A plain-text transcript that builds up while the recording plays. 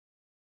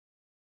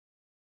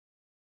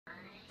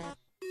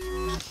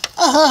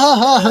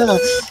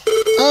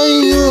Are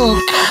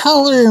you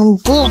coloring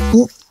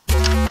book?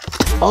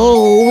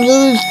 Oh,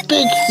 let us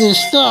fix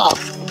this up.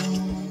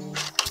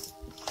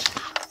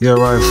 Yeah,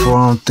 right, fool.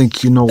 I don't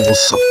think you know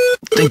what's up.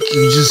 Think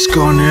you just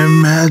gonna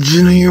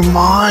imagine in your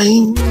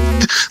mind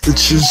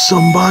that you're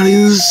somebody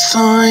this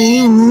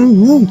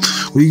time?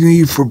 What are you gonna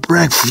eat for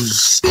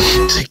breakfast?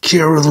 Take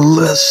care of the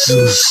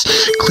lessons.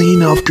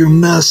 Clean up your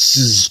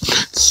messes.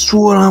 That's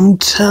what I'm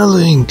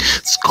telling.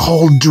 It's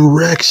called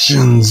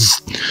directions.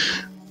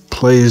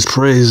 Praise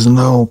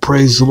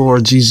the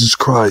Lord Jesus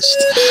Christ.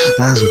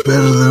 That's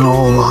better than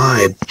all the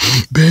hype.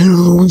 Better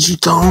than what you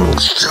don't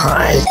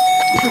try.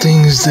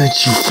 Things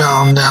that you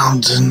found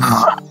out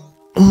tonight.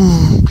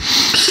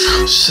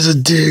 Shoulda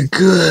did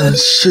good,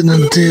 shouldn't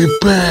have did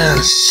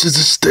bad. Shoulda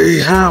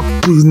stayed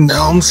happy,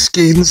 now I'm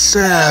skating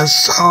sad.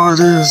 That's how it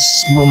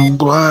is. I'm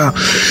glad,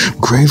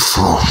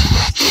 grateful.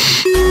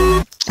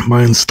 Am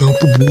I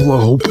unstoppable?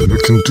 I hope I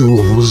can do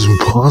what was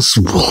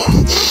impossible.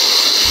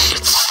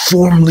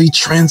 Formally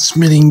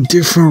transmitting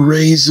different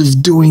ways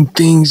of doing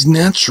things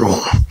natural.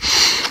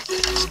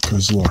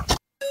 Praise the Lord.